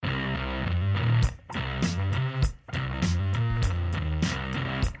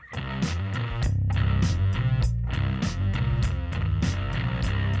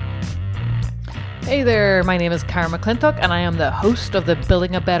Hey there, my name is Karen McClintock and I am the host of the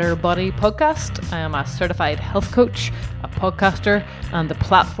Building a Better Body podcast. I am a certified health coach, a podcaster, and the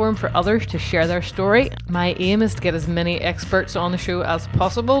platform for others to share their story. My aim is to get as many experts on the show as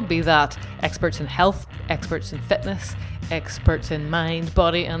possible, be that experts in health, experts in fitness, experts in mind,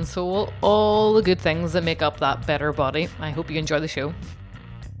 body and soul, all the good things that make up that better body. I hope you enjoy the show.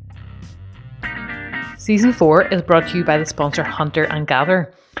 Season 4 is brought to you by the sponsor Hunter and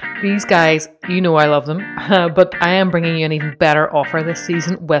Gather. These guys, you know I love them, but I am bringing you an even better offer this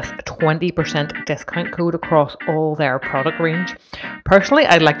season with 20% discount code across all their product range. Personally,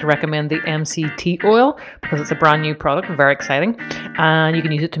 I'd like to recommend the MCT oil because it's a brand new product, very exciting, and you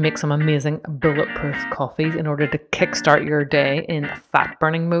can use it to make some amazing bulletproof coffees in order to kickstart your day in fat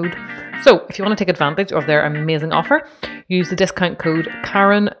burning mode. So if you want to take advantage of their amazing offer, use the discount code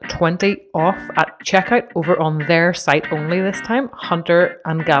Karen20 off at checkout over on their site only this time,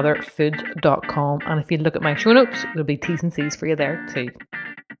 hunterandgatherfoods.com. And if you look at my show notes, there'll be T's and C's for you there too.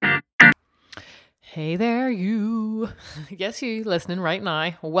 Hey there, you. Yes, you listening right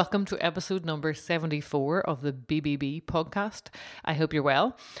now. Welcome to episode number 74 of the BBB podcast. I hope you're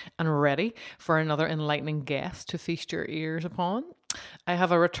well and ready for another enlightening guest to feast your ears upon. I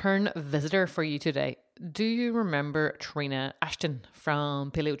have a return visitor for you today. Do you remember Trionna Ashton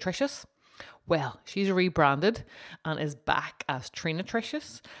from Paleotricious? Well, she's rebranded and is back as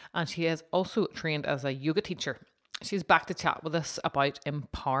Trinatricious, and she has also trained as a yoga teacher. She's back to chat with us about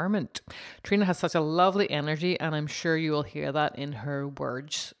empowerment. Trionna has such a lovely energy, and I'm sure you will hear that in her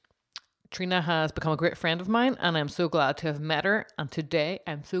words. Trionna has become a great friend of mine, and I'm so glad to have met her. And today,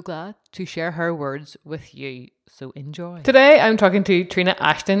 I'm so glad to share her words with you. So enjoy. Today, I'm talking to Trionna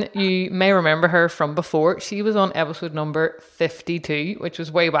Ashton. You may remember her from before. She was on episode number 52, which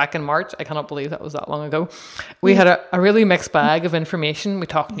was way back in March. I cannot believe that was that long ago. We had a really mixed bag of information. We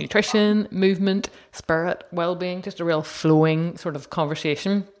talked nutrition, movement, spirit, well-being, just a real flowing sort of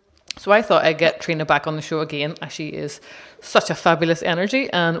conversation. So I thought I'd get Trionna back on the show again, as she is such a fabulous energy,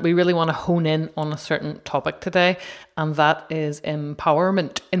 and we really want to hone in on a certain topic today, and that is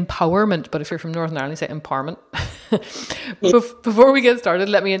empowerment. Empowerment, but if you're from Northern Ireland, you say empowerment. Before we get started,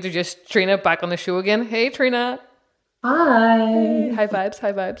 let me introduce Trionna back on the show again. Hey, Trionna. Hi. Hey, high vibes,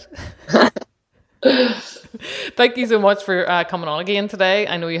 high vibes. Thank you so much for coming on again today.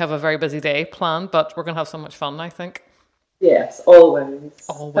 I know you have a very busy day planned, but we're going to have so much fun, I think. Yes, always.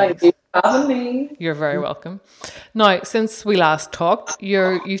 Always. Thank you for having me. You're very welcome. Now, since we last talked,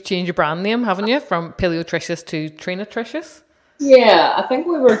 you've changed your brand name, haven't you? From Paleotricious to Trinatricious? Yeah, I think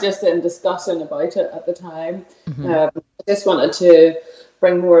we were just in discussion about it at the time. I just wanted to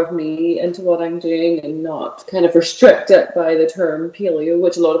bring more of me into what I'm doing and not kind of restrict it by the term paleo,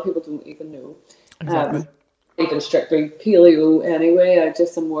 which a lot of people don't even know. Exactly. Even strictly paleo anyway. I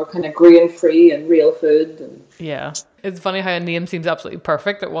just am more kind of grain-free and real food. And yeah. It's funny how a name seems absolutely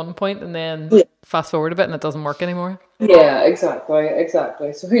perfect at one point and then fast forward a bit and it doesn't work anymore. Yeah,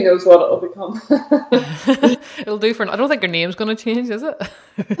 exactly. So who knows what it'll become. It'll do for... I don't think your name's going to change, is it?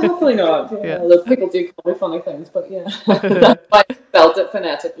 Hopefully not. Yeah. Although people do call me funny things, but yeah. That's why I spelled it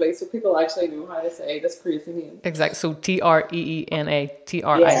phonetically, so people actually know how to say this crazy name. Exactly. So Treena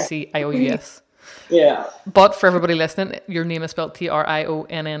Trious. Yeah. But for everybody listening, your name is spelled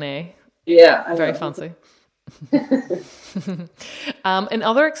Trionna. Yeah. Very fancy. In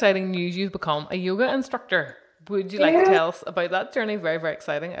other exciting news, you've become a yoga instructor. Would you like to tell us about that journey? Very, very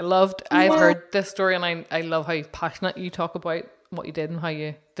exciting. I've heard this story and I love how passionate you talk about what you did and how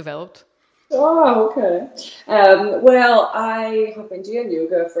you developed. Oh, okay. Well, I have been doing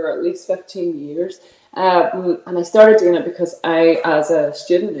yoga for at least 15 years. And I started doing it because I, as a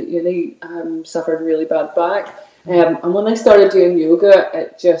student at uni, suffered a really bad back. And when I started doing yoga,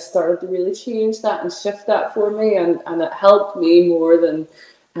 it just started to really change that and shift that for me. And it helped me more than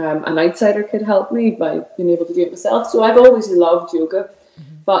an outsider could help me by being able to do it myself. So I've always loved yoga.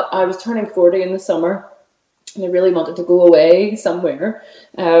 But I was turning 40 in the summer and I really wanted to go away somewhere.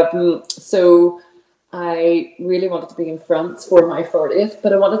 So I really wanted to be in France for my 40th,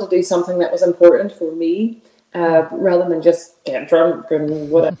 but I wanted to do something that was important for me. Rather than just get drunk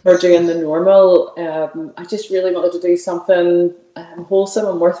and whatever, doing the normal, I just really wanted to do something wholesome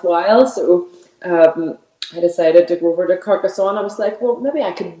and worthwhile. So I decided to go over to Carcassonne. I was like, well, maybe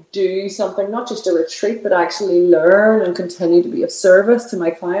I could do something, not just a retreat, but actually learn and continue to be of service to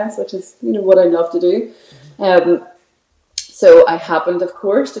my clients, which is, what I love to do. So I happened, of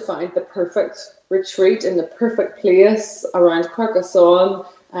course, to find the perfect retreat in the perfect place around Carcassonne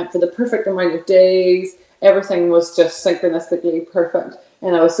for the perfect amount of days. Everything was just synchronistically perfect.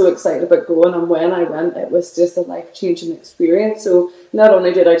 and I was so excited about going. And when I went, it was just a life-changing experience. So not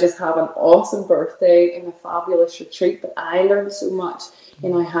only did I just have an awesome birthday and a fabulous retreat, but I learned so much.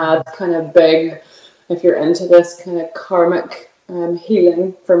 And I had kind of big, if you're into this, kind of karmic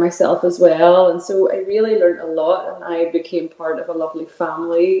healing for myself as well. And so I really learned a lot, and I became part of a lovely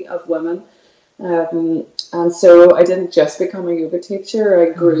family of women. And so I didn't just become a yoga teacher,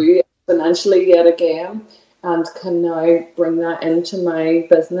 I grew exponentially yet again, and can now bring that into my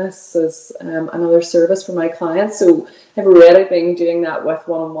business as another service for my clients. So I've already been doing that with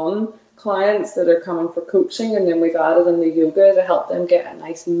one-on-one clients that are coming for coaching, and then we've added in the yoga to help them get a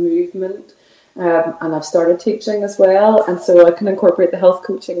nice movement. And I've started teaching as well, and so I can incorporate the health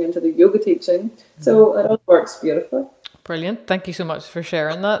coaching into the yoga teaching. So it all works beautifully. Brilliant. Thank you so much for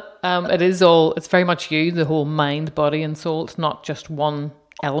sharing that. It's very much you, the whole mind, body and soul. It's not just one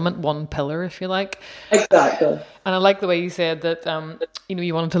element, one pillar, if you like. Exactly. And I like the way you said that,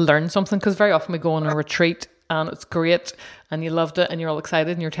 you wanted to learn something, because very often we go on a retreat and it's great and you loved it and you're all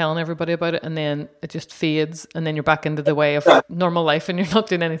excited and you're telling everybody about it, and then it just fades, and then you're back into the way of normal life and you're not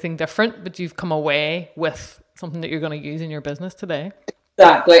doing anything different, but you've come away with something that you're going to use in your business today.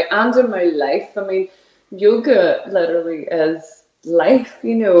 Exactly. And in my life, I mean, yoga literally is life,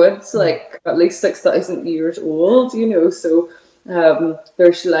 it's like at least 6,000 years old, so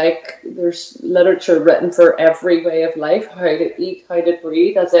there's literature written for every way of life, how to eat, how to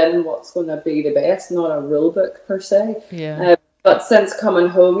breathe, as in what's going to be the best, not a rule book per se. But since coming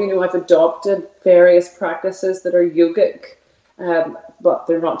home, I've adopted various practices that are yogic, but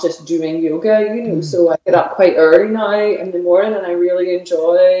they're not just doing yoga, so I get up quite early now in the morning, and I really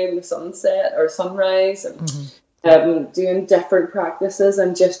enjoy the sunset or sunrise, and doing different practices,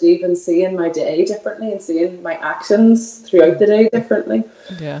 and just even seeing my day differently and seeing my actions throughout the day differently.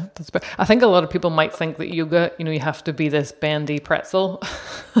 Yeah, I think a lot of people might think that yoga, you have to be this bendy pretzel.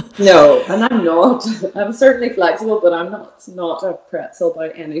 No, and I'm not. I'm certainly flexible, but I'm not a pretzel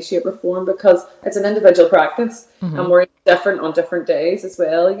by any shape or form, because it's an individual practice, and we're different on different days as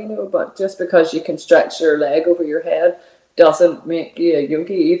well, but just because you can stretch your leg over your head doesn't make you a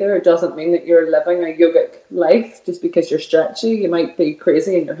yogi either. It doesn't mean that you're living a yogic life just because you're stretchy. You might be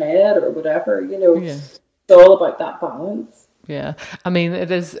crazy in your head or whatever, It's all about that balance. Yeah, I mean, it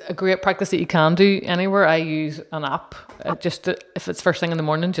is a great practice that you can do anywhere. I use an app if it's first thing in the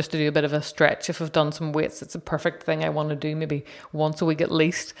morning, just to do a bit of a stretch. If I've done some weights, it's a perfect thing I want to do maybe once a week at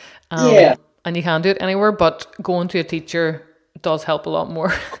least. And you can do it anywhere, but going to a teacher does help a lot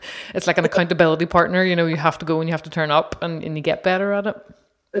more. It's like an accountability partner, you have to go and you have to turn up, and you get better at it.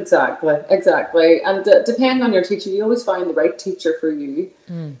 Exactly. And depending on your teacher, you always find the right teacher for you,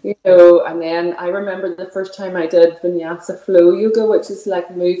 and then I remember the first time I did vinyasa flow yoga, which is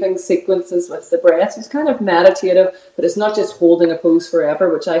like moving sequences with the breath. It's kind of meditative, but it's not just holding a pose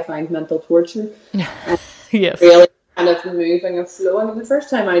forever, which I find mental torture. Yes. Really kind of moving and flowing. And the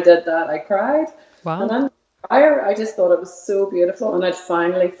first time I did that, I cried. Wow. And then I just thought it was so beautiful, and I'd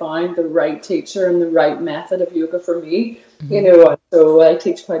finally found the right teacher and the right method of yoga for me, so I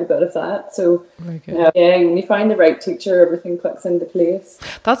teach quite a bit of that. So when you find the right teacher, everything clicks into place.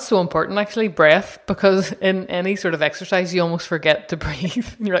 That's so important, actually, breath, because in any sort of exercise you almost forget to breathe.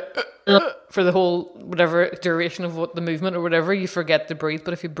 You're like for the whole whatever duration of what the movement or whatever, you forget to breathe,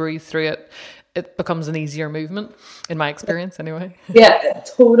 but if you breathe through it, it becomes an easier movement, in my experience anyway. Yeah,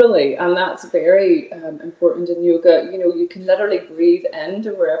 totally. And that's very important in yoga. You can literally breathe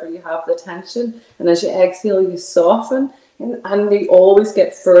into wherever you have the tension, and as you exhale, you soften. And you always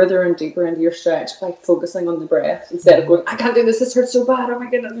get further and deeper into your stretch by focusing on the breath instead of going, I can't do this hurts so bad, oh my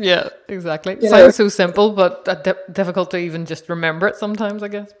goodness. Yeah, exactly. It sounds so simple, but difficult to even just remember it sometimes, I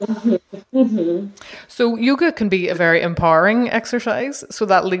guess. So yoga can be a very empowering exercise, so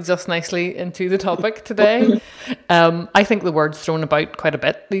that leads us nicely into the topic today. I think the word's thrown about quite a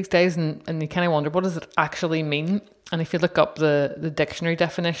bit these days, and you kind of wonder, what does it actually mean? And if you look up the dictionary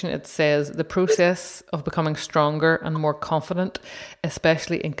definition, it says the process of becoming stronger and more confident,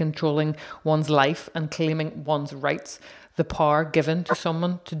 especially in controlling one's life and claiming one's rights, the power given to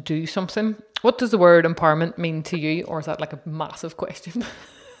someone to do something. What does the word empowerment mean to you? Or is that like a massive question?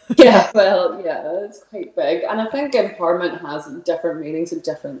 Yeah, it's quite big. And I think empowerment has different meanings in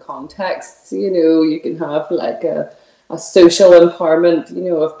different contexts. You can have like a social empowerment,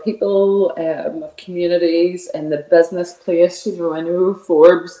 of people, of communities, in the business place. I know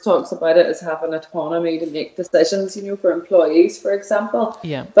Forbes talks about it as having autonomy to make decisions, for employees, for example.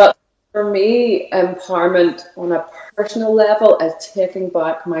 Yeah. But for me, empowerment on a personal level is taking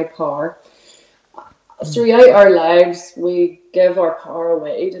back my power. Throughout our lives, we give our power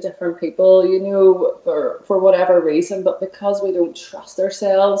away to different people, for whatever reason, but because we don't trust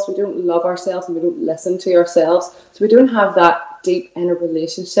ourselves, we don't love ourselves, and we don't listen to ourselves, so we don't have that deep inner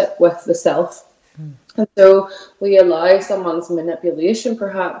relationship with the self. And so we allow someone's manipulation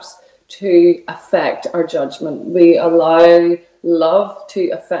perhaps to affect our judgment. We allow love to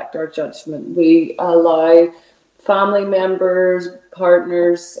affect our judgment. We allow family members,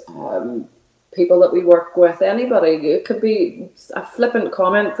 partners, people that we work with, anybody. It could be a flippant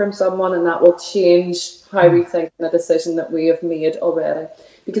comment from someone, and that will change how we think in a decision that we have made already,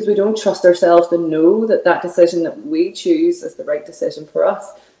 because we don't trust ourselves to know that that decision that we choose is the right decision for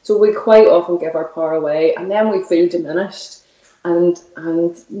us. So we quite often give our power away, and then we feel diminished and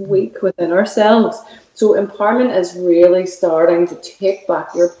weak within ourselves. So empowerment is really starting to take back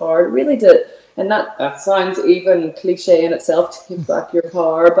your power, really to, and that sounds even cliche in itself, to take back your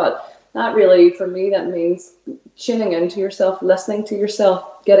power, but that really, for me, that means tuning into yourself, listening to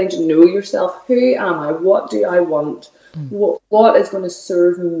yourself, getting to know yourself. Who am I? What do I want? What is going to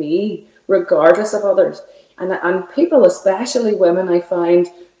serve me, regardless of others? And people, especially women, I find,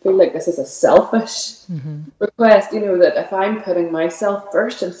 feel like this is a selfish request, that if I'm putting myself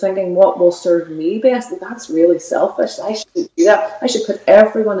first and thinking what will serve me best, that's really selfish. I shouldn't do that. I should put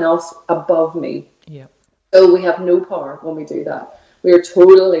everyone else above me. Yeah. So we have no power when we do that. We are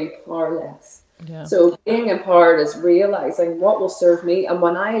totally powerless. Yeah. So being empowered is realizing what will serve me. And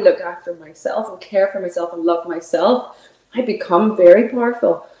when I look after myself and care for myself and love myself, I become very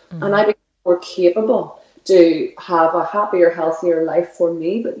powerful and I become more capable to have a happier, healthier life for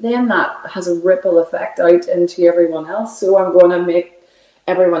me. But then that has a ripple effect out into everyone else. So I'm going to make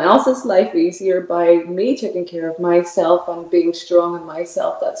everyone else's life easier by me taking care of myself and being strong in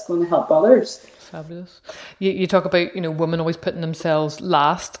myself. That's going to help others. Fabulous. You talk about, women always putting themselves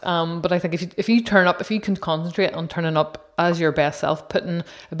last. But I think if you turn up, if you can concentrate on turning up as your best self, putting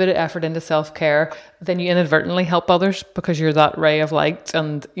a bit of effort into self-care, then you inadvertently help others because you're that ray of light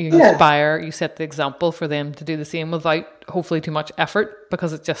and you inspire, you set the example for them to do the same without hopefully too much effort,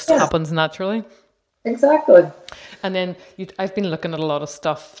 because it just happens naturally. Exactly. And then I've been looking at a lot of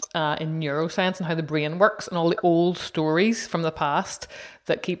stuff in neuroscience and how the brain works and all the old stories from the past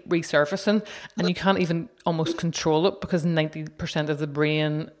that keep resurfacing, and you can't even almost control it because 90% of the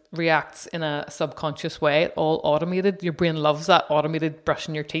brain reacts in a subconscious way, all automated. Your brain loves that automated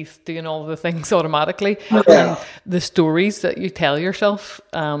brushing your teeth, doing all the things automatically. And the stories that you tell yourself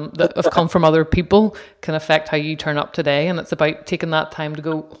that have come from other people can affect how you turn up today. And it's about taking that time to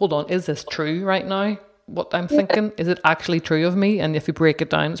go, hold on, is this true right now? What I'm thinking, is it actually true of me? And if you break it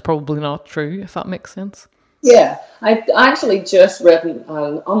down, it's probably not true, if that makes sense. Yeah, I've actually just written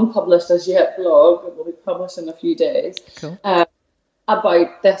an unpublished as yet blog that will be published in a few days. Cool.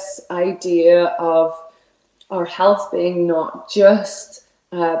 About this idea of our health being not just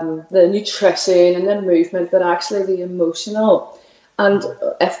the nutrition and the movement, but actually the emotional. And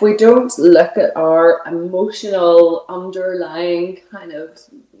if we don't look at our emotional underlying kind of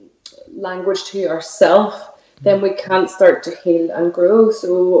language to ourself, then we can't start to heal and grow.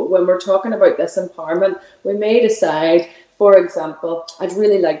 So when we're talking about this empowerment, we may decide, for example, I'd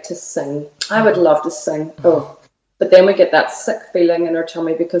really like to sing. I would love to sing. But then we get that sick feeling in our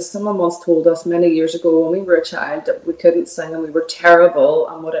tummy because someone once told us many years ago when we were a child that we couldn't sing and we were terrible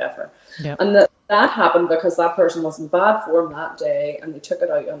and whatever. Yep. And that happened because that person was in bad form that day and they took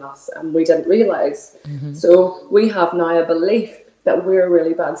it out on us and we didn't realise. So we have now a belief that we're a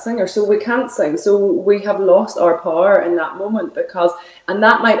really bad singer, so we can't sing. So we have lost our power in that moment and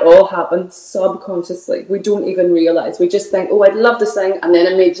that might all happen subconsciously. We don't even realise. We just think, I'd love to sing, and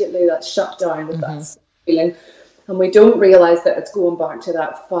then immediately that's shut down with that feeling. And we don't realise that it's going back to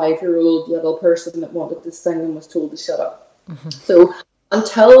that 5-year-old little person that wanted to sing and was told to shut up. So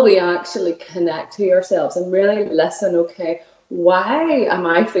until we actually connect to ourselves and really listen, okay, why am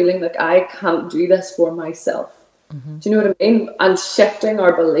I feeling like I can't do this for myself? Do you know what I mean? And shifting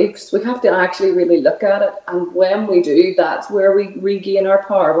our beliefs, we have to actually really look at it. And when we do, that's where we regain our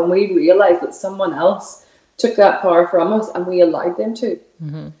power. When we realise that someone else took that power from us and we allowed them to.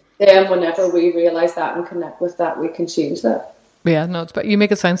 Then whenever we realise that and connect with that, we can change that. Yeah, no, but you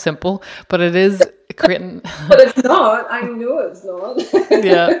make it sound simple, but it is creating... But it's not. I know it's not.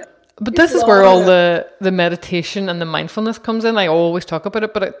 Yeah. But this is where all the meditation and the mindfulness comes in. I always talk about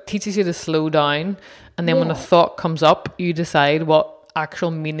it, but it teaches you to slow down. And then when a thought comes up, you decide what actual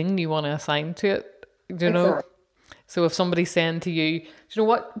meaning you want to assign to it. Do you know? So if somebody's saying to you, do you know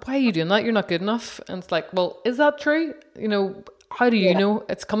what? Why are you doing that? You're not good enough. And it's like, well, is that true? How do you know?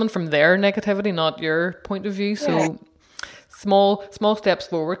 It's coming from their negativity, not your point of view. So small steps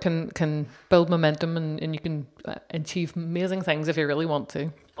forward can build momentum, and you can achieve amazing things if you really want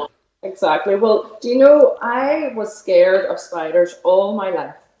to. Exactly. Well, do you know, I was scared of spiders all my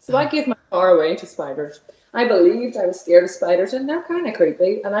life. So I gave my car away to spiders. I believed I was scared of spiders, and they're kind of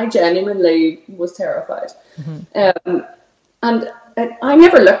creepy, and I genuinely was terrified. And I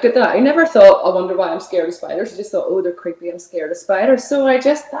never looked at that. I never thought, I wonder why I'm scared of spiders. I just thought, oh, they're creepy, I'm scared of spiders. So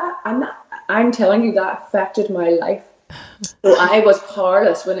I'm telling you, that affected my life. So I was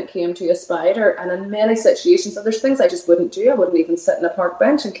powerless when it came to a spider, and in many situations, so there's things I just wouldn't do. I wouldn't even sit in a park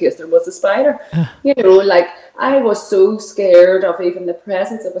bench in case there was a spider. Like I was so scared of even the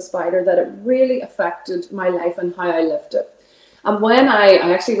presence of a spider that it really affected my life and how I lived it. And when I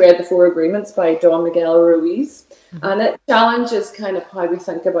actually read The Four Agreements by Don Miguel Ruiz, and it challenges kind of how we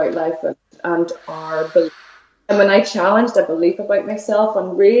think about life and our beliefs. And when I challenged a belief about myself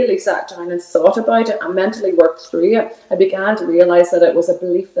and really sat down and thought about it and mentally worked through it, I began to realize that it was a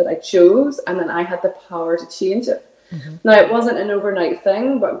belief that I chose, and then I had the power to change it. Now, it wasn't an overnight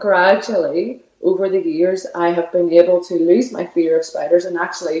thing, but gradually over the years, I have been able to lose my fear of spiders and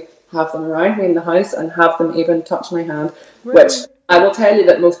actually have them around me in the house and have them even touch my hand, really? Which I will tell you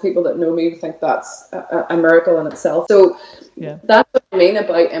that most people that know me think that's a miracle in itself. So that's what I mean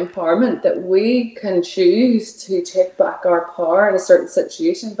about empowerment, that we can choose to take back our power in a certain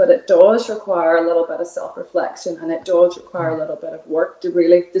situation, but it does require a little bit of self-reflection, and it does require a little bit of work to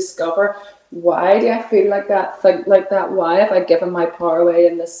really discover, why do I feel like that, think like that? Why have I given my power away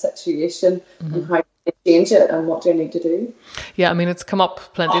in this situation, and how do I change it, and what do I need to do? Yeah, I mean, it's come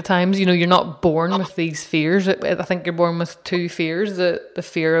up plenty of times. You're not born with these fears. I think you're born with two fears, the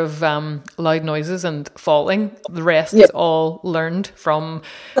fear of loud noises and falling. The rest is all learned from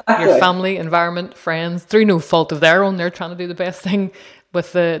your family, environment, friends, through no fault of their own. They're trying to do the best thing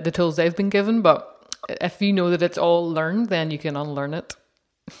with the tools they've been given. But if you know that it's all learned, then you can unlearn it.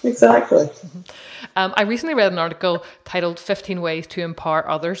 Exactly. I recently read an article titled 15 Ways to Empower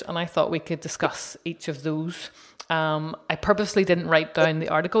Others, and I thought we could discuss each of those. I purposely didn't write down the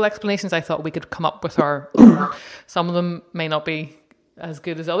article explanations. I thought we could come up with our own. Some of them may not be as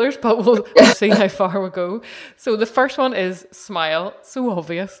good as others, but we'll see how far we go. So the first one is smile. So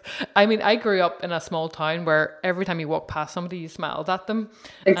obvious. I mean, I grew up in a small town where every time you walk past somebody, you smiled at them.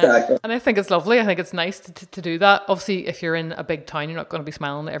 Exactly. And I think it's lovely. I think it's nice to do that. Obviously, if you're in a big town, you're not going to be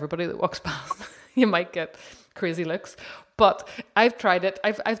smiling at everybody that walks past. You might get crazy looks. But I've tried it.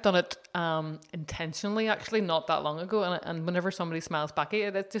 I've done it intentionally, actually, not that long ago. And whenever somebody smiles back at you,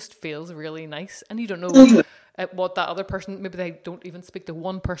 it just feels really nice. And you don't know what that other person, maybe they don't even speak to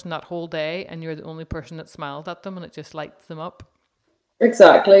one person that whole day, and you're the only person that smiled at them, and it just lights them up.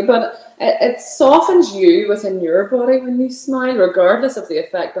 Exactly. But it softens you within your body when you smile, regardless of the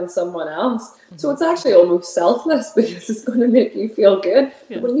effect on someone else. So it's actually almost selfless, because it's going to make you feel good.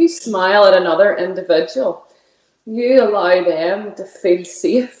 Yeah. When you smile at another individual, you allow them to feel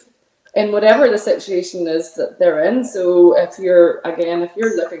safe in whatever the situation is that they're in. So if you're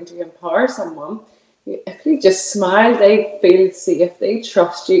looking to empower someone, if you just smile, they feel safe, they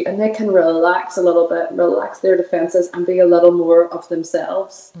trust you, and they can relax a little bit, relax their defenses, and be a little more of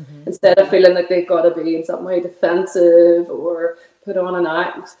themselves, instead of feeling like they've got to be in some way defensive or put on an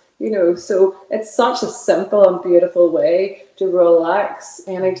act. So it's such a simple and beautiful way to relax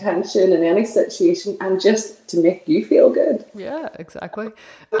any tension in any situation, and just to make you feel good. Yeah, exactly.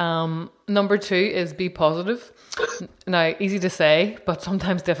 Number 2 is be positive. Now, easy to say, but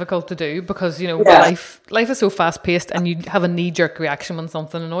sometimes difficult to do, because life is so fast paced, and you have a knee-jerk reaction when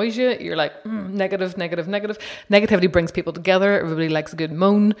something annoys you. You're like, negative. Negativity brings people together. Everybody likes a good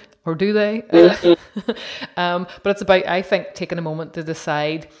moan, or do they? But it's about, I think, taking a moment to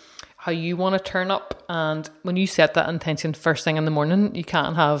decide how you want to turn up. And when you set that intention first thing in the morning, you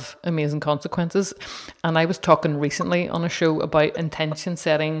can't have amazing consequences. And I was talking recently on a show about intention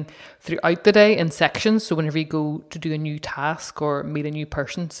setting throughout the day in sections. So whenever you go to do a new task or meet a new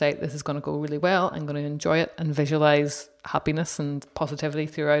person, say, this is going to go really well, I'm going to enjoy it, and visualize happiness and positivity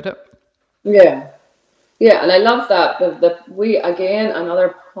throughout it. Yeah, and I love that.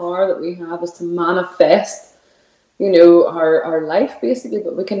 Another power that we have is to manifest our life, basically,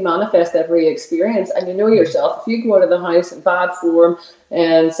 but we can manifest every experience. And yourself, if you go out of the house in bad form,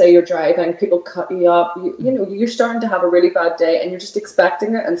 and say you're driving, people cut you up, you're starting to have a really bad day, and you're just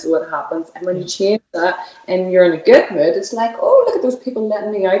expecting it, and so it happens. And when you change that and you're in a good mood, it's like, oh, look at those people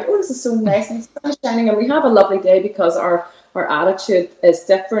letting me out, oh, this is so nice, and the sun is shining, and we have a lovely day because our attitude is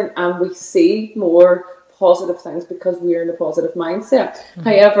different, and we see more positive things because we're in a positive mindset.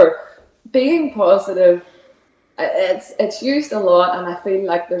 However, being positive, it's used a lot, and I feel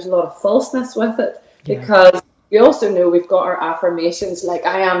like there's a lot of falseness with it, because you also know we've got our affirmations like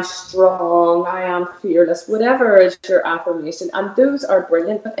I am strong, I am fearless, whatever is your affirmation. And those are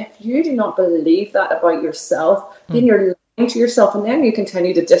brilliant. But if you do not believe that about yourself, then you're lying to yourself, and then you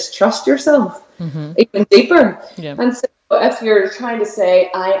continue to distrust yourself even deeper. Yeah. And so if you're trying to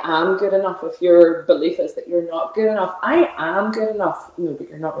say, I am good enough, if your belief is that you're not good enough, I am good enough. No, but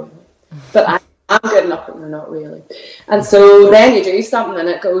you're not really. But I'm good enough, but you're not really. And so then you do something and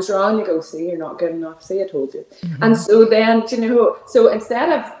it goes wrong. You go, see, you're not good enough. See, I told you. And so then, so instead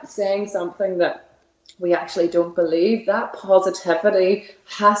of saying something that we actually don't believe, that positivity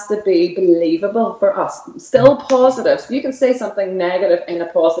has to be believable for us. Still positive. So you can say something negative in a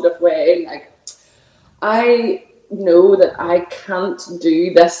positive way, like, I know that I can't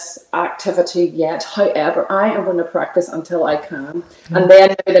do this activity yet. However, I am going to practice until I can. And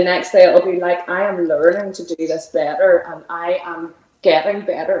then the next day it'll be like, I am learning to do this better, and I am getting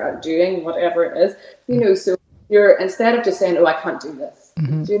better at doing whatever it is. So you're, instead of just saying, oh, I can't do this,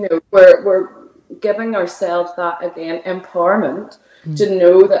 we're giving ourselves that, again, empowerment to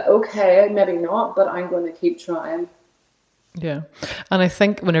know that, okay, maybe not, but I'm going to keep trying. Yeah. And I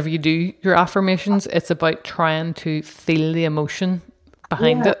think whenever you do your affirmations, it's about trying to feel the emotion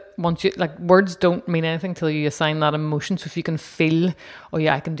behind it. Once you, like, words don't mean anything till you assign that emotion. So if you can feel, oh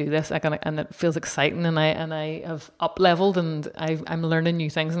yeah, I can do this, and it feels exciting, and I have up leveled, and I'm learning new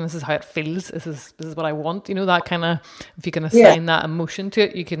things, and this is how it feels. This is what I want. That kind of, if you can assign that emotion to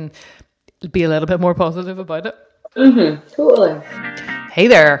it, you can be a little bit more positive about it. Totally. Hey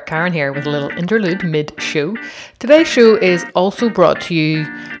there, Karen here with a little interlude mid-show. Today's show is also brought to you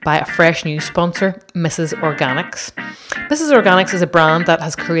by a fresh new sponsor, Mrs. Organics. Mrs. Organics is a brand that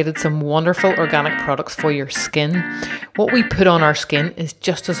has created some wonderful organic products for your skin. What we put on our skin is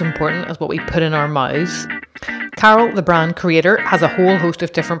just as important as what we put in our mouths. Carol, the brand creator, has a whole host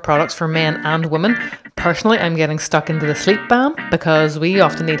of different products for men and women. Personally, I'm getting stuck into the sleep balm because we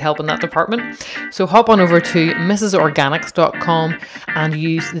often need help in that department. So hop on over to mrsorganics.com and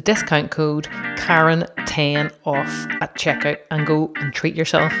use the discount code Karen10 off at checkout and go and treat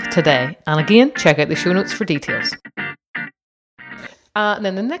yourself today. And again, check out the show notes for details. And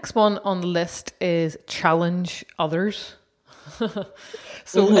then the next one on the list is challenge others.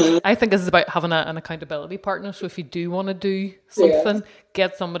 So I think this is about having an accountability partner. So if you do want to do something,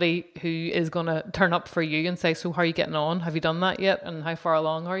 get somebody who is going to turn up for you and say, so how are you getting on? Have you done that yet? And how far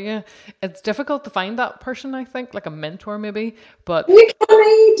along are you? It's difficult to find that person, I think, like a mentor maybe. But do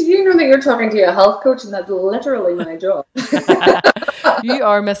you know that you're talking to a health coach, and that's literally my job? You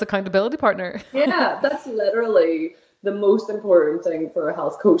are Miss Accountability Partner. Yeah, that's literally the most important thing for a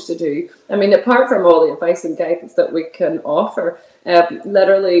health coach to do. I mean, apart from all the advice and guidance that we can offer,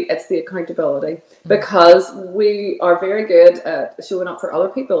 literally it's the accountability, because we are very good at showing up for other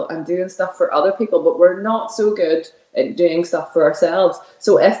people and doing stuff for other people, but we're not so good at doing stuff for ourselves.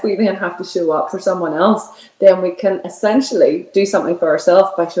 So if we then have to show up for someone else, then we can essentially do something for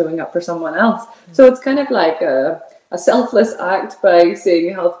ourselves by showing up for someone else. So it's kind of like a selfless act by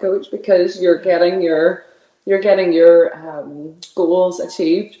seeing a health coach, because you're getting your goals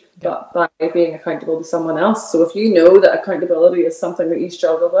achieved, but by being accountable to someone else. So if you know that accountability is something that you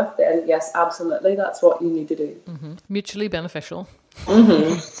struggle with, then yes, absolutely, that's what you need to do. Mutually beneficial.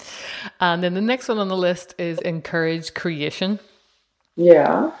 And then the next one on the list is encourage creation.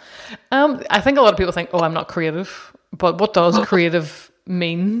 Yeah. I think a lot of people think, oh, I'm not creative. But what does creative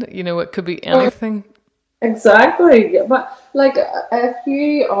mean? It could be anything. Exactly. But like, if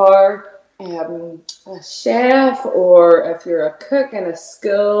you are a chef, or if you're a cook in a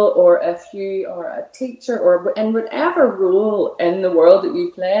school, or if you are a teacher, or in whatever role in the world that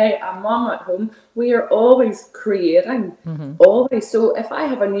you play, a mom at home, we are always creating, always. So if I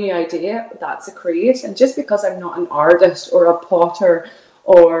have a new idea, that's a creation. Just because I'm not an artist or a potter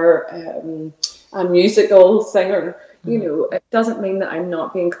or a musical singer, it doesn't mean that I'm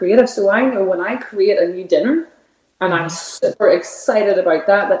not being creative. So I know when I create a new dinner, and I'm super excited about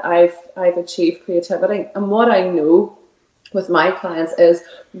that I've achieved creativity. And what I know with my clients is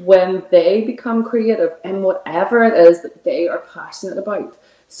when they become creative in whatever it is that they are passionate about.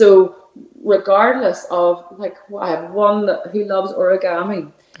 So regardless of, like, I have one who loves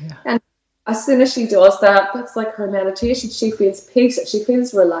origami. Yeah. And as soon as she does that, that's like her meditation. She feels peace, she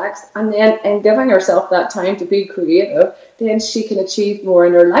feels relaxed. And then in giving herself that time to be creative, then she can achieve more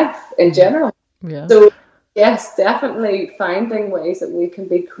in her life in general. Yeah. So yes, definitely finding ways that we can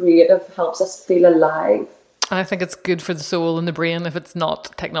be creative helps us feel alive. I think it's good for the soul and the brain if it's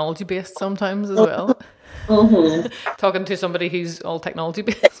not technology based sometimes as well. Talking to somebody who's all technology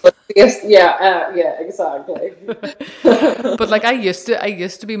based. Yes, yeah, exactly. But like I used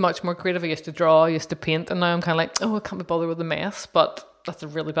to be much more creative. I used to draw, I used to paint, and now I'm kind of like, oh, I can't be bothered with the mess. But that's a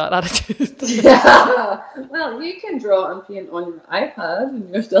really bad attitude. Yeah. Well, you can draw and paint on your iPad,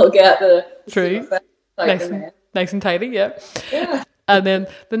 and you still get the same True, effect like the nice and man. nice and tidy, yeah. Yeah. And then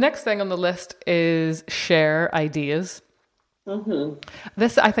the next thing on the list is share ideas.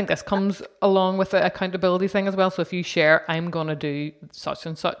 This, I think, this comes along with the accountability thing as well. So if you share, I'm gonna do such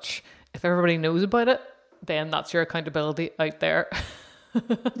and such. If everybody knows about it, then that's your accountability out there.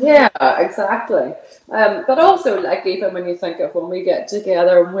 Yeah, exactly. But also, like, even when you think of when we get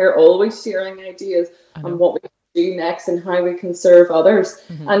together, we're always sharing ideas I on know. what we can do next and how we can serve others.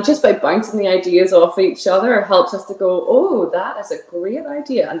 And just by bouncing the ideas off each other helps us to go, oh, that is a great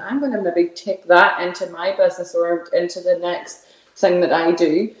idea. And I'm going to maybe take that into my business or into the next thing that I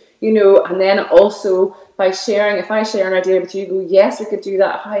do, and then also by sharing, if I share an idea with you, go, yes, we could do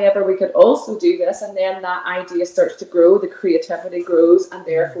that. However, we could also do this. And then that idea starts to grow, the creativity grows, and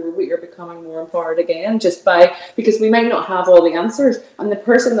therefore we are becoming more empowered again because we might not have all the answers. And the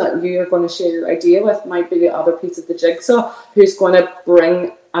person that you are going to share your idea with might be the other piece of the jigsaw who's going to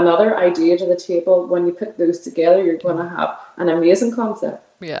bring another idea to the table. When you put those together, you're going to have an amazing concept.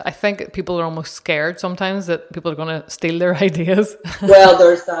 Yeah, I think people are almost scared sometimes that people are going to steal their ideas. Well,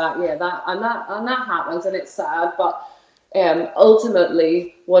 there's that, yeah, that happens, and it's sad. But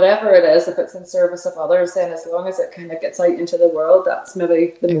ultimately, whatever it is, if it's in service of others, then as long as it kind of gets out into the world, that's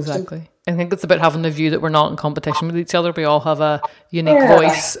maybe the most important. Exactly. I think it's about having the view that we're not in competition with each other. We all have a unique Yeah,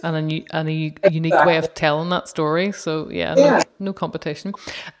 voice and a unique way of telling that story. So yeah, yeah. no competition.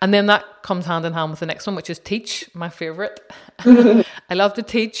 And then that comes hand in hand with the next one, which is teach, my favorite. I love to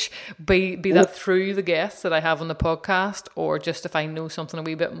teach, be that through the guests that I have on the podcast, or just if I know something a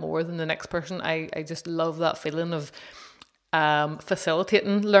wee bit more than the next person. I just love that feeling of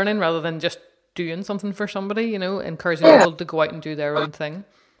facilitating learning rather than just doing something for somebody, encouraging Yeah. people to go out and do their own thing.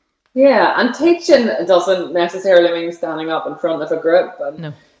 Yeah, and teaching doesn't necessarily mean standing up in front of a group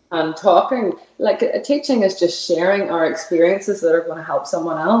No. and talking. Like, teaching is just sharing our experiences that are going to help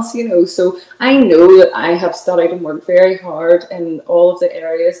someone else. So I know that I have studied and worked very hard in all of the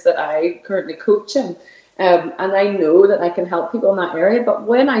areas that I currently coach in. And I know that I can help people in that area. But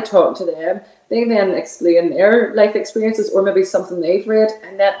when I talk to them, they then explain their life experiences or maybe something they've read,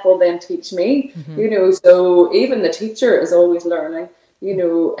 and that will then teach me. So even the teacher is always learning.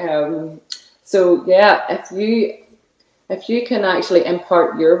 So yeah, if you can actually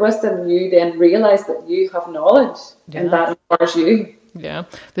impart your wisdom, you then realize that you have knowledge, and that empowers you. Yeah,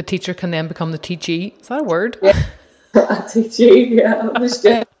 the teacher can then become the teachee. Is that a word? Yeah, a teacher. Yeah,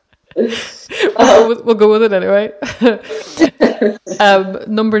 understood. We'll go with it anyway.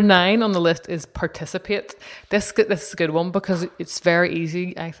 Number 9 on the list is participate. This is a good one because it's very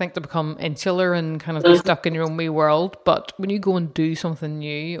easy, I think, to become insular and kind of be stuck in your own wee world. But when you go and do something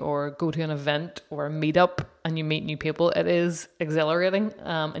new or go to an event or a meetup and you meet new people, it is exhilarating,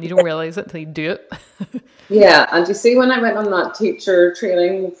 and you don't realize it until you do it. Yeah, and you see, when I went on that teacher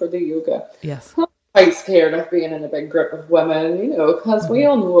training for the yoga, Yes. I was quite scared of being in a big group of women, because we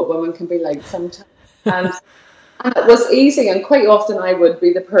all know what women can be like sometimes. And it was easy, and quite often I would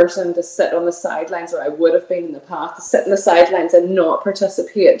be the person to sit on the sidelines, or I would have been in the past, to sit on the sidelines and not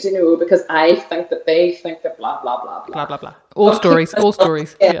participate, because I think that they think that blah, blah, blah, blah. Blah, blah, blah. Old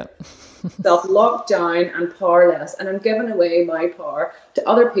stories. Yeah. Self-locked down and powerless, and I'm giving away my power to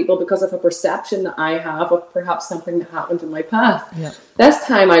other people because of a perception that I have of perhaps something that happened in my past. Yeah. This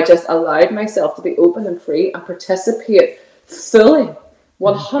time I just allowed myself to be open and free and participate fully,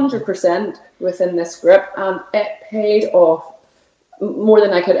 100% within this group, and it paid off more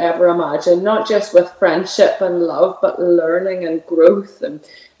than I could ever imagine, not just with friendship and love, but learning and growth. And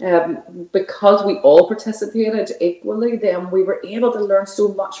because we all participated equally, then we were able to learn so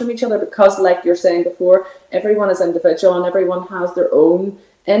much from each other, because, like you're saying before, everyone is individual and everyone has their own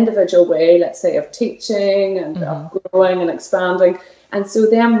individual way, let's say, of teaching and of growing and expanding. And so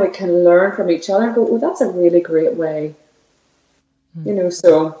then we can learn from each other and go, oh, that's a really great way.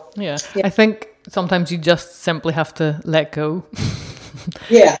 So Yeah. I think sometimes you just simply have to let go.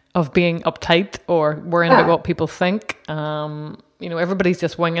 Yeah. Of being uptight or worrying about what people think. Everybody's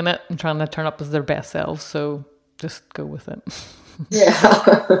just winging it and trying to turn up as their best selves. So just go with it.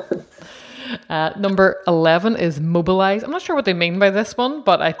 Yeah. Number 11 is mobilize. I'm not sure what they mean by this one,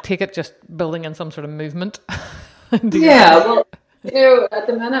 but I take it just building in some sort of movement. Yeah. Well, at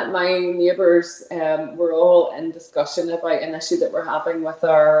the minute, my neighbours were all in discussion about an issue that we're having with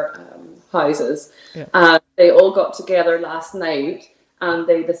our houses. Yeah. And they all got together last night and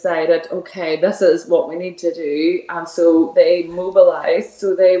they decided, okay, this is what we need to do. And so they mobilized.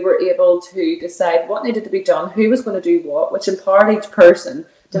 So they were able to decide what needed to be done, who was going to do what, which empowered each person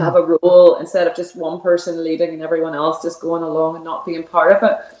to have a role instead of just one person leading and everyone else just going along and not being part of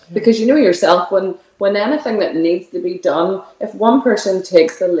it. Because you know yourself, when anything that needs to be done, if one person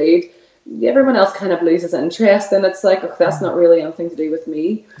takes the lead, everyone else kind of loses interest, and it's like, oh, that's not really anything to do with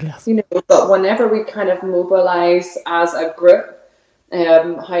me. Yes. You know, but whenever we kind of mobilize as a group,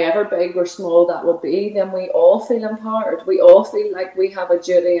 however big or small that will be, then we all feel empowered. We all feel like we have a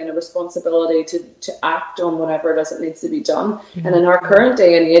duty and a responsibility to act on whatever it is that needs to be done. And in our current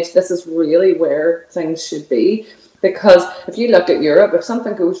day and age, this is really where things should be. Because if you look at Europe, if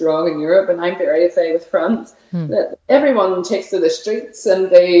something goes wrong in Europe, and I'm very afraid with France, that everyone takes to the streets and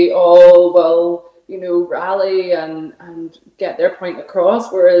they all will, you know, rally and get their point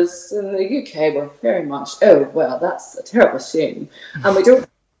across. Whereas in the UK, we're very much, oh, well, that's a terrible shame. And we don't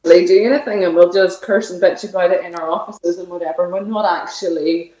really do anything, and we'll just curse and bitch about it in our offices and whatever. And we'll not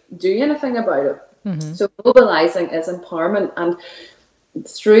actually do anything about it. So mobilising is empowerment. And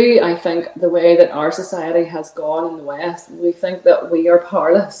through, I think, the way that our society has gone in the West, we think that we are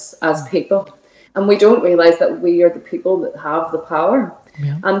powerless as people. And we don't realise that we are the people that have the power.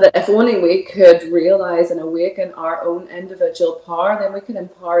 Yeah. And that if only we could realise and awaken our own individual power, then we could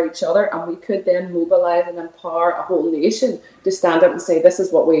empower each other, and we could then mobilise and empower a whole nation to stand up and say, this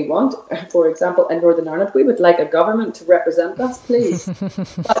is what we want. For example, in Northern Ireland, we would like a government to represent us, please.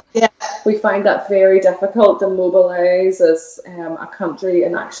 But yeah, we find that very difficult to mobilise as a country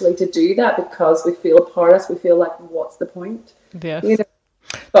and actually to do that, because we feel powerless. We feel like, what's the point? Yes. You know?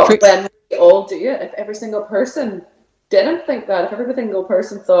 But when we all do it, if every single person didn't think that, if every single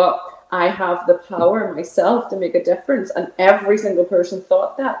person thought, I have the power myself to make a difference, and every single person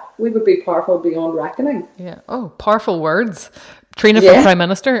thought that, we would be powerful beyond reckoning. Yeah. Oh, powerful words. Trionna for Prime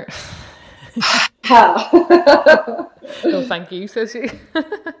Minister. No, thank you, says she.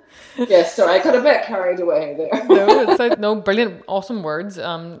 Yes, sorry, I got a bit carried away there. No, brilliant, awesome words.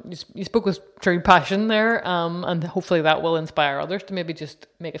 You spoke with true passion there, and hopefully that will inspire others to maybe just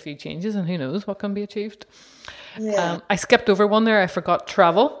make a few changes, and who knows what can be achieved. Yeah. I skipped over one there. I forgot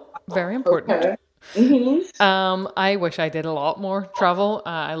travel. Very important. Okay. Mm-hmm. I wish I did a lot more travel.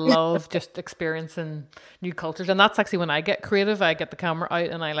 I love just experiencing new cultures, and that's actually when I get creative. I get the camera out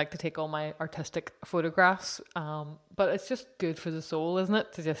and I like to take all my artistic photographs. But it's just good for the soul, isn't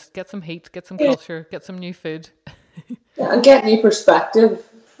it? To just get some heat, get some culture, get some new food. Yeah, and get new perspective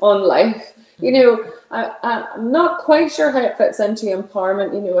on life. You know, I'm not quite sure how it fits into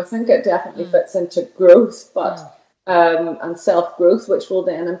empowerment. You know, I think it definitely fits into growth, but and self-growth, which will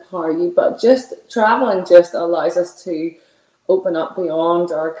then empower you. But just traveling just allows us to open up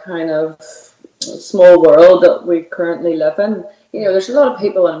beyond our kind of small world that we currently live in. You know, there's a lot of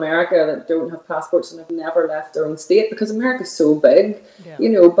people in America that don't have passports and have never left their own state because America's so big, you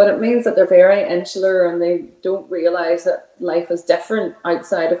know, but it means that they're very insular and they don't realise that life is different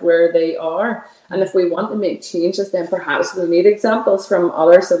outside of where they are. And if we want to make changes, then perhaps we need examples from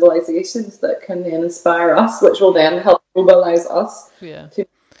other civilizations that can then inspire us, which will then help mobilise us to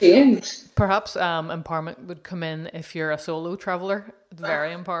change. Perhaps empowerment would come in if you're a solo traveller. It's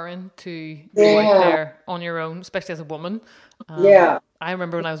very empowering to go out there on your own, especially as a woman. I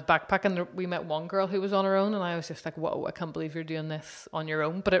remember when I was backpacking, we met one girl who was on her own, and I was just like, whoa, I can't believe you're doing this on your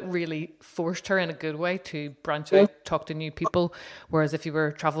own. But it really forced her in a good way to branch out, talk to new people. Whereas if you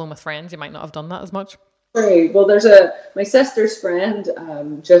were traveling with friends, you might not have done that as much. Right. Well, my sister's friend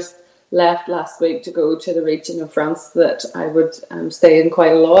just left last week to go to the region of France that I would stay in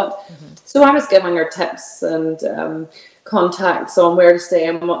quite a lot. So I was giving her tips and contacts on where to stay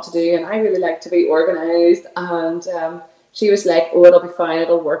and what to do. And I really like to be organised, and she was like, oh, it'll be fine,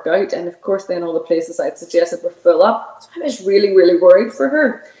 it'll work out. And of course, then all the places I'd suggested were full up. So I was really, really worried for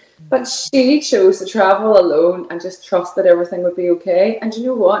her. But she chose to travel alone and just trust that everything would be okay. And you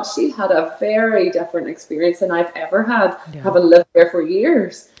know what? She had a very different experience than I've ever had, having lived there for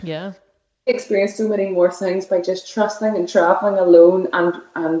years. Yeah. She experienced so many more things by just trusting and traveling alone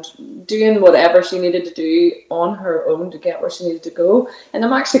and doing whatever she needed to do on her own to get where she needed to go. And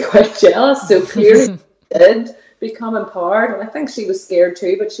I'm actually quite jealous. So clearly she did become empowered, and I think she was scared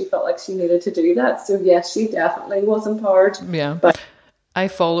too, but she felt like she needed to do that. So yes, she definitely was empowered. Yeah. But I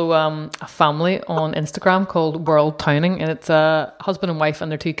follow a family on Instagram called World Towning, and it's a husband and wife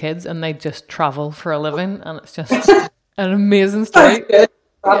and their 2 kids, and they just travel for a living, and it's just an amazing story. That's good.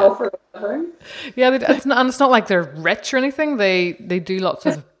 Travel for a living. Yeah, it's not like they're rich or anything. They do lots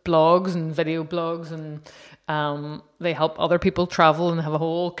of blogs and video blogs, and they help other people travel and have a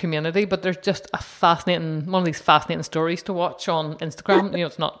whole community. But there's just one of these fascinating stories to watch on Instagram.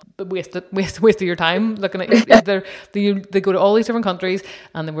 It's not the waste of your time looking at it. They go to all these different countries,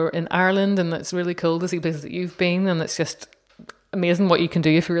 and they were in Ireland, and it's really cool to see places that you've been, and it's just amazing what you can do.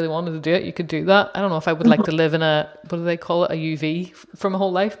 If you really wanted to do it, you could do that. I don't know if I would like to live in a, what do they call it, a UV for my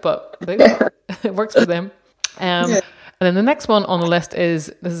whole life, but it works for them. And then the next one on the list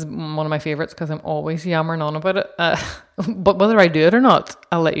this is one of my favorites because I'm always yammering on about it. But whether I do it or not,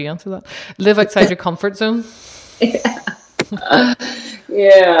 I'll let you answer that. Live outside your comfort zone.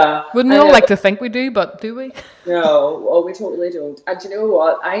 Yeah. Wouldn't we all like to think we do, but do we? No, we totally don't. And you know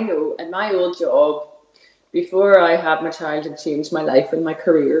what? I know in my old job, before I had my child and changed my life and my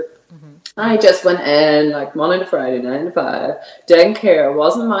career, I just went in like Monday to Friday, 9 to 5, didn't care. It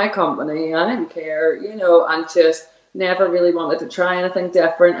wasn't my company. I didn't care, and just never really wanted to try anything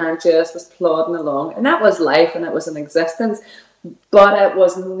different and just was plodding along. And that was life and it was an existence. But it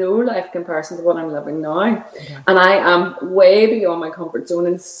was no life comparison to what I'm living now. Yeah. And I am way beyond my comfort zone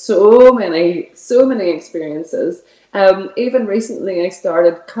in so many experiences. Even recently I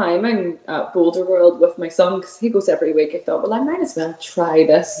started climbing at Boulder World with my son because he goes every week. I thought, well, I might as well try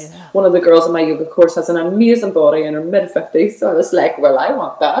this. Yeah. One of the girls in my yoga course has an amazing body in her mid-50s. So I was like, well, I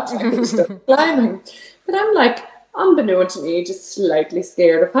want that. I can start climbing. But I'm like, unbeknownst to me, just slightly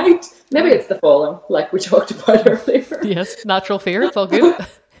scared of height. Maybe it's the falling, like we talked about earlier. Yes, natural fear, it's all good.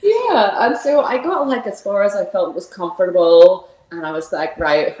 Yeah, and so I got like as far as I felt was comfortable, and I was like,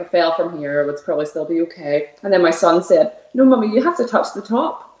 right, if I fell from here, it would probably still be okay. And then my son said, no, Mummy, you have to touch the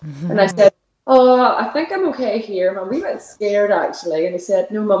top. And I said, oh, I think I'm okay here. I'm a wee bit scared, actually. And he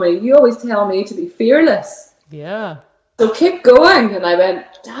said, no, Mummy, you always tell me to be fearless. Yeah. So keep going. And I went,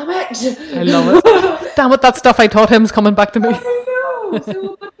 damn it. I love it. Damn it, that stuff I taught him's coming back to me. I know.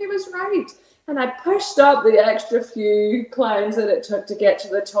 So, but he was right. And I pushed up the extra few climbs that it took to get to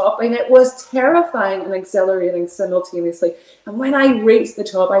the top. And it was terrifying and exhilarating simultaneously. And when I reached the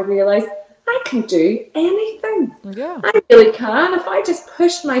top, I realized I can do anything. Yeah. I really can. If I just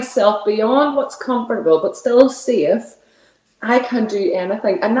push myself beyond what's comfortable but still safe, I can do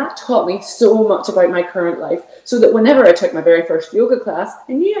anything. And that taught me so much about my current life. So that whenever I took my very first yoga class,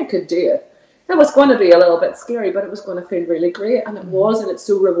 I knew I could do it. It was going to be a little bit scary, but it was going to feel really great. And it was, and it's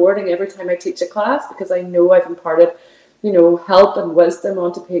so rewarding every time I teach a class because I know I've imparted, help and wisdom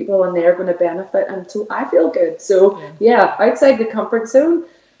onto people and they're going to benefit. And so I feel good. So yeah, outside the comfort zone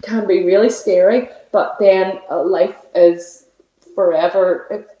can be really scary, but then life is forever.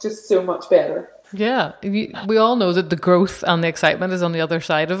 It's just so much better. Yeah, we all know that the growth and the excitement is on the other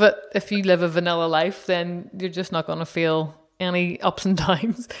side of it. If you live a vanilla life, then you're just not going to feel any ups and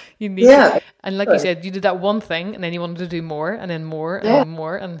downs. You need to, and like you said, you did that one thing and then you wanted to do more and then more and then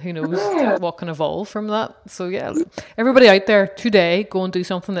more, and who knows what can evolve from that. So yeah, everybody out there today, go and do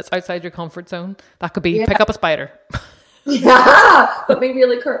something that's outside your comfort zone. That could be pick up a spider. Yeah, but be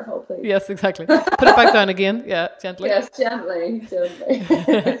really careful, please. Yes, exactly. Put it back down again. Yeah, gently. Yes, gently.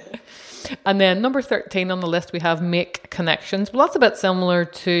 And then number 13 on the list, we have make connections. Well, that's a bit similar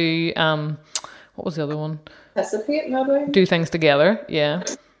to, what was the other one? Participate, maybe. Do things together, yeah.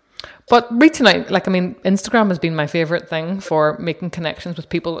 But reaching out, Instagram has been my favourite thing for making connections with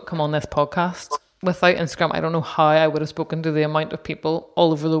people that come on this podcast. Without Instagram, I don't know how I would have spoken to the amount of people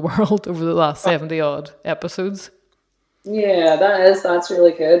all over the world over the last 70 odd episodes. Yeah, that's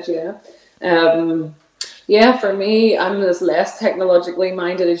really good, yeah. For me, I'm as less technologically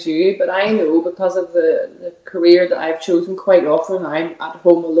minded as you, but I know because of the career that I've chosen, quite often I'm at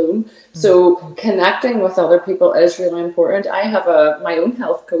home alone. So connecting with other people is really important. I have my own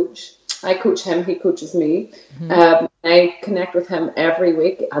health coach. I coach him, he coaches me. I connect with him every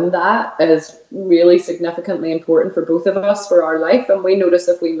week, and that is really significantly important for both of us, for our life. And we notice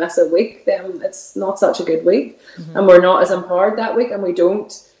if we miss a week, then it's not such a good week, and we're not as empowered that week, and we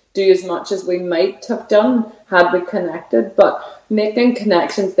don't do as much as we might have done had we connected. But making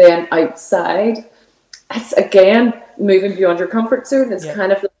connections then outside, it's again moving beyond your comfort zone. It's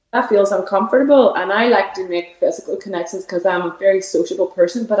kind of, that feels uncomfortable, and I like to make physical connections because I'm a very sociable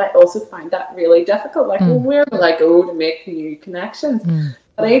person, but I also find that really difficult. Well, where will I go to make new connections?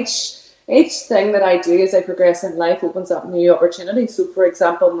 But each thing that I do as I progress in life opens up new opportunities. So for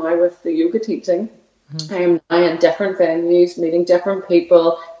example, now with the yoga teaching, I am now in different venues, meeting different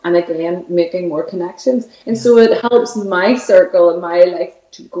people, and again, making more connections. And so it helps my circle and my life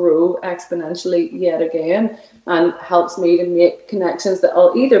to grow exponentially yet again, and helps me to make connections that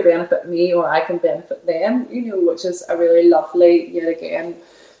will either benefit me or I can benefit them, which is a really lovely, yet again,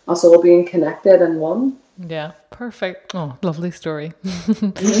 us all being connected in one. Yeah, perfect. Oh, lovely story.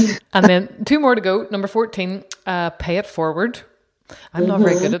 And then 2 more to go. Number 14, pay it forward. I'm not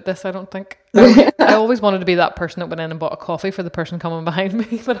very good at this, I don't think. I always wanted to be that person that went in and bought a coffee for the person coming behind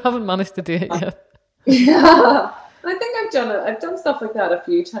me, but I haven't managed to do it yet. Yeah, I think I've done it. I've done stuff like that a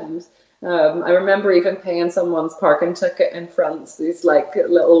few times. I remember even paying someone's parking ticket in France. These like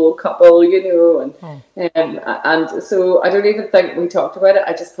little couple, and so I don't even think we talked about it.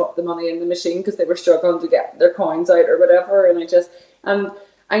 I just put the money in the machine because they were struggling to get their coins out or whatever, and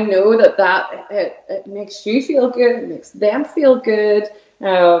I know that it makes you feel good, it makes them feel good.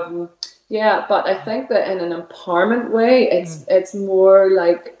 Yeah, but I think that in an empowerment way, it's more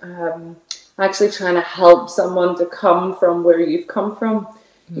like actually trying to help someone to come from where you've come from.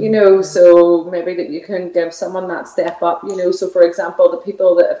 So maybe that you can give someone that step up, so for example, the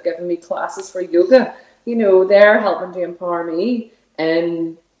people that have given me classes for yoga, they're helping to empower me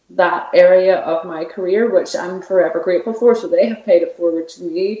in that area of my career, which I'm forever grateful for. So they have paid it forward to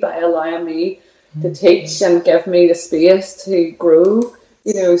me by allowing me to teach and give me the space to grow,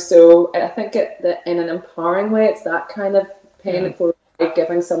 so I think that in an empowering way, it's that kind of paying it forward, by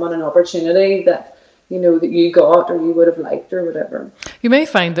giving someone an opportunity that that you got or you would have liked or whatever. You may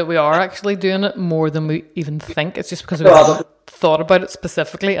find that we are actually doing it more than we even think. It's just because we haven't thought about it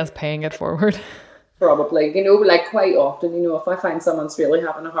specifically as paying it forward. Probably, like quite often, if I find someone's really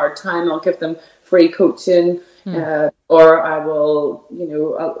having a hard time, I'll give them free coaching, or I will,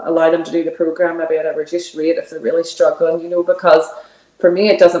 I'll allow them to do the program maybe at a reduced rate if they're really struggling, because for me,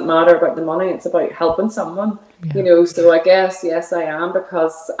 it doesn't matter about the money. It's about helping someone, so I guess, yes, I am,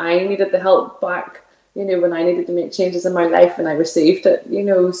 because I needed the help back, when I needed to make changes in my life, and I received it,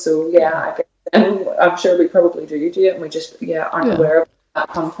 so yeah, I guess, and I'm sure we probably do it, and we just, aren't aware of that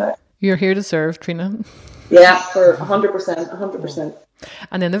context. You're here to serve, Trionna. Yeah, for 100%, 100%.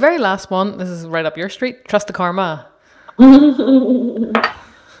 And then the very last one, this is right up your street, trust the karma.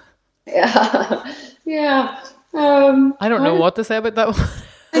 Yeah. I don't know what to say about that one.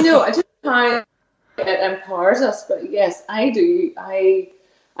 I know, I just find it empowers us, but yes, I do.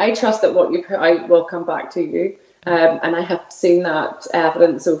 I trust that what you put out will come back to you. And I have seen that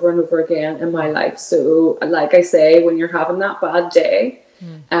evidence over and over again in my life. So like I say, when you're having that bad day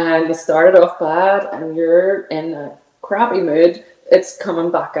and you started off bad and you're in a crappy mood, it's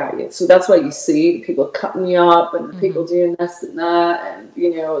coming back at you. So that's why you see people cutting you up and people doing this and that, and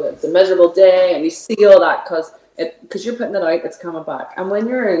it's a miserable day, and you see all that because you're putting it out, it's coming back. And when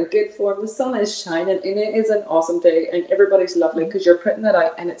you're in good form, the sun is shining and it is an awesome day and everybody's lovely because you're putting it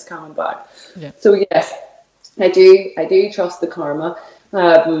out and it's coming back. Yeah. So yes, I do trust the karma.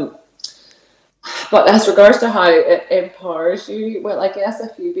 But as regards to how it empowers you, well, I guess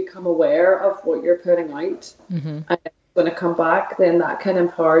if you become aware of what you're putting out and it's going to come back, then that can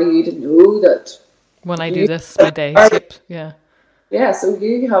empower you to know that when I do this, my day slips. Yeah, so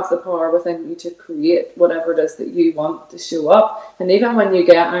you have the power within you to create whatever it is that you want to show up. And even when you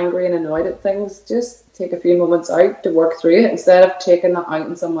get angry and annoyed at things, just take a few moments out to work through it instead of taking that out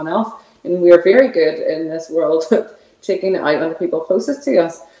on someone else. And we're very good in this world at taking it out on the people closest to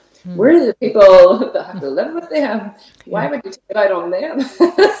us. We're the people that have to live with them. Why would you take it out on them?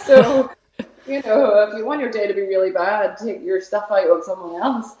 So, if you want your day to be really bad, take your stuff out on someone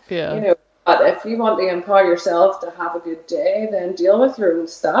else. Yeah. But if you want to empower yourself to have a good day, then deal with your own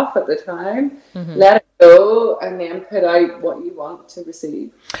stuff at the time, let it go, and then put out what you want to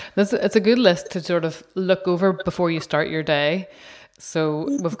receive. It's a good list to sort of look over before you start your day. So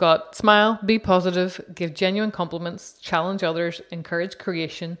we've got smile, be positive, give genuine compliments, challenge others, encourage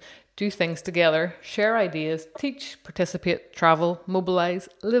creation, do things together, share ideas, teach, participate, travel, mobilize,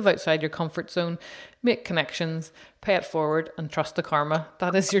 live outside your comfort zone, make connections, pay it forward, and trust the karma.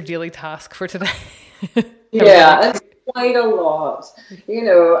 That is your daily task for today. Yeah, that's quite a lot.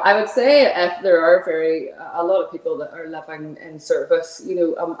 I would say if there are a lot of people that are living in service,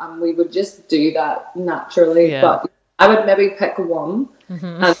 and we would just do that naturally. Yeah. But I would maybe pick one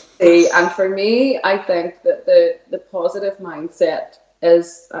and see. And for me, I think that the positive mindset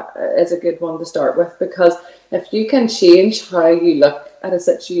is a good one to start with, because if you can change how you look at a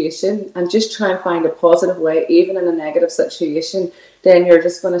situation and just try and find a positive way, even in a negative situation, then you're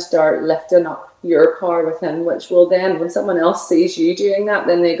just going to start lifting up your power within, which will then, when someone else sees you doing that,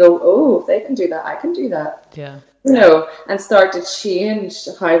 then they go, oh, if they can do that, I can do that. Yeah. And start to change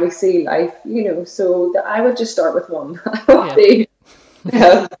how we see life, so that I would just start with one. I would be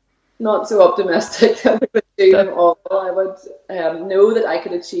not so optimistic that we would do them all. I would know that I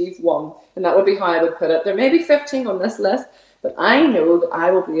could achieve one, and that would be how I would put it. There may be 15 on this list, but I know that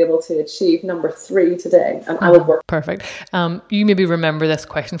I will be able to achieve number 3 today, and I will work. Perfect. You maybe remember this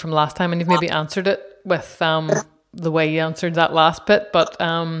question from last time, and you've maybe answered it with the way you answered that last bit, but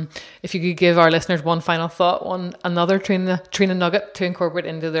if you could give our listeners one final thought, another Trionna nugget to incorporate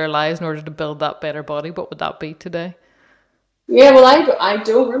into their lives in order to build that better body, what would that be today? Yeah, well, I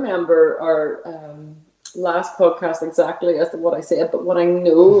don't remember our last podcast exactly as to what I said, but what I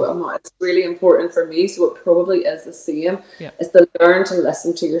know and what is really important for me, so it probably is the same, is to learn to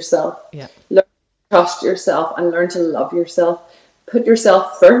listen to yourself, learn to trust yourself, and learn to love yourself. Put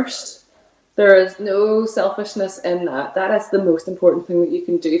yourself first. There is no selfishness in that. That is the most important thing that you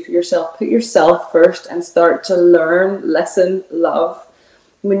can do for yourself. Put yourself first and start to learn, listen, love.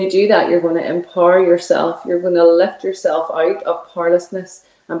 When you do that, you're going to empower yourself. You're going to lift yourself out of powerlessness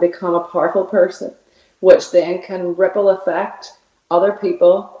and become a powerful person, which then can ripple affect other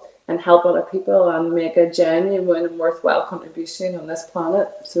people and help other people and make a genuine and worthwhile contribution on this planet.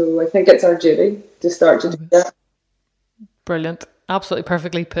 So I think it's our duty to start to do that. Brilliant. Absolutely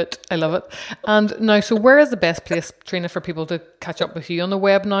perfectly put. I love it. And now, so where is the best place, Trionna, for people to catch up with you on the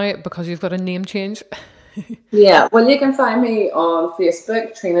web now, because you've got a name change? Yeah, well, you can find me on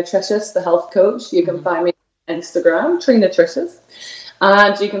Facebook, Trinatricious, the health coach. You can find me on Instagram, Trinatricious.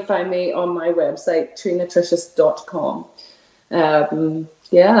 And you can find me on my website, trinatricious.com.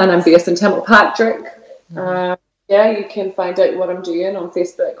 Yeah, and I'm based in Temple Patrick. You can find out what I'm doing on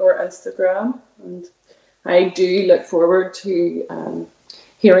Facebook or Instagram. And I do look forward to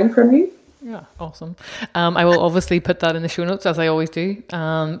hearing from you. Yeah, awesome. I will obviously put that in the show notes, as I always do.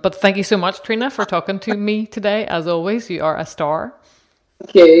 But thank you so much, Trionna, for talking to me today. As always, you are a star.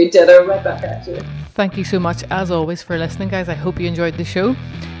 Thank you. Ditto, right back at you. Thank you so much, as always, for listening, guys. I hope you enjoyed the show.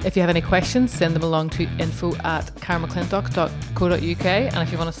 If you have any questions, send them along to info@caramclintock.co.uk. And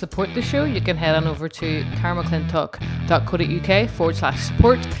if you want to support the show, you can head on over to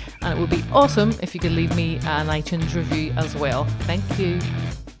caramclintock.co.uk/support. And it would be awesome if you could leave me an iTunes review as well. Thank you.